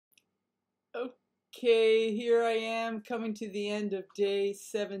Okay, here I am coming to the end of day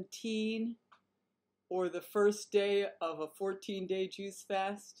 17, or the first day of a 14-day juice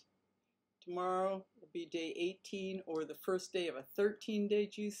fast. Tomorrow will be day 18, or the first day of a 13-day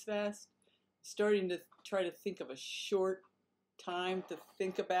juice fast. Starting to try to think of a short time to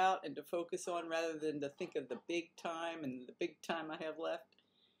think about and to focus on rather than to think of the big time and the big time I have left.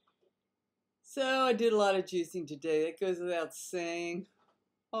 So I did a lot of juicing today. That goes without saying.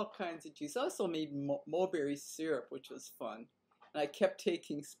 All kinds of juice. I also made mulberry syrup, which was fun. And I kept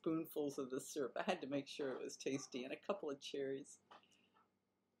taking spoonfuls of the syrup. I had to make sure it was tasty, and a couple of cherries.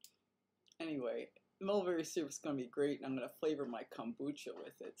 Anyway, mulberry syrup is going to be great, and I'm going to flavor my kombucha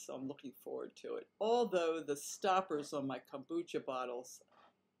with it, so I'm looking forward to it. Although the stoppers on my kombucha bottles,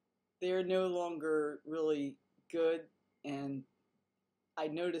 they're no longer really good, and I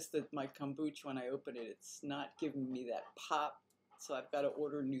noticed that my kombucha, when I open it, it's not giving me that pop. So I've got to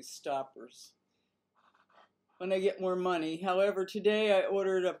order new stoppers when I get more money. However, today I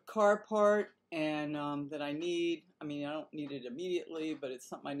ordered a car part and that I need. I mean, I don't need it immediately, but it's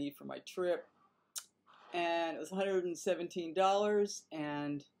something I need for my trip. And it was $117,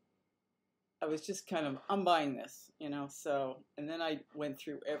 and I was just kind of, I'm buying this, you know. So, and then I went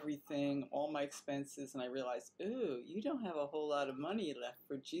through everything, all my expenses, and I realized, ooh, you don't have a whole lot of money left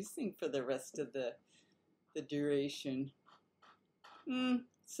for juicing for the rest of the duration.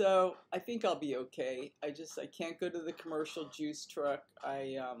 So I think I'll be okay. I can't go to the commercial juice truck.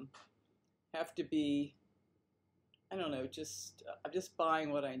 I have to be, I don't know, I'm just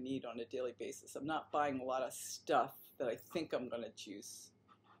buying what I need on a daily basis. I'm not buying a lot of stuff that I think I'm going to juice.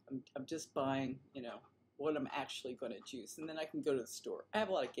 I'm just buying, you know, what I'm actually going to juice. And then I can go to the store. I have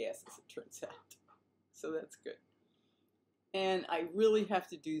a lot of gas, as it turns out. So that's good. And I really have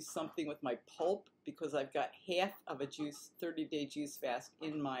to do something with my pulp because I've got half of a 30-day juice fast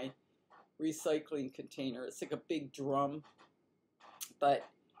in my recycling container. It's like a big drum, but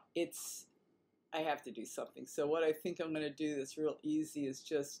I have to do something. So what I think I'm going to do that's real easy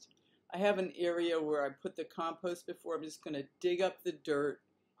is I have an area where I put the compost before. I'm just going to dig up the dirt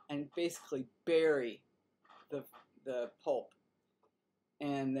and basically bury the pulp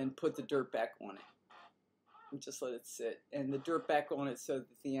and then put the dirt back on it. And just let it sit, and the dirt back on it so that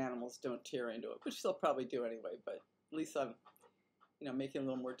the animals don't tear into it, which they'll probably do anyway, but at least I'm, you know, making it a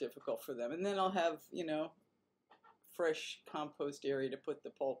little more difficult for them. And then I'll have, you know, fresh compost area to put the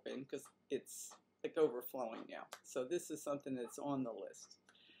pulp in because it's like overflowing now. So this is something that's on the list.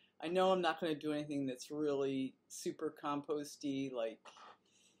 I know I'm not going to do anything that's really super composty, like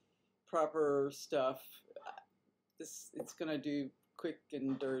proper stuff. It's going to do quick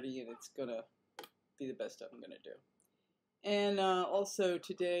and dirty, and it's going to be the best I'm going to do. And also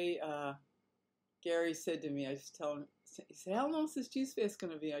today, Gary said to me, I just tell him, he said, how long is this juice fast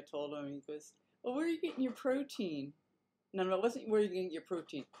going to be? I told him, he goes, well, where are you getting your protein? No, it wasn't where are you getting your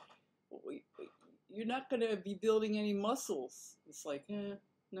protein. Well, you're not going to be building any muscles. It's like,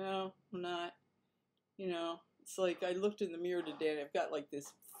 no, I'm not. You know, it's like I looked in the mirror today and I've got like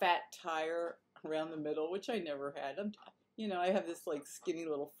this fat tire around the middle, which I never had. You know, I have this like skinny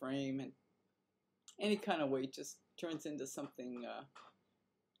little frame, and any kind of weight just turns into something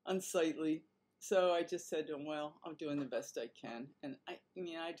unsightly. So I just said to him, well, I'm doing the best I can. And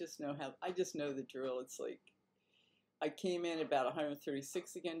I just know the drill. It's like I came in about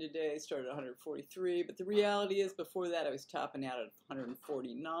 136 again today. I started at 143, but the reality is before that I was topping out at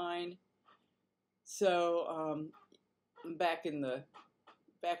 149. So I'm back in the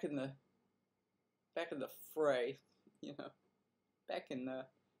fray, you know, back in the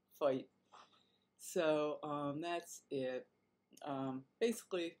fight. So that's it.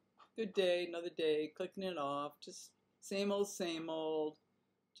 Basically, good day, another day, clicking it off, just same old,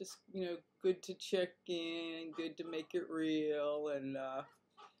 just, you know, good to check in, good to make it real, and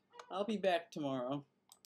I'll be back tomorrow.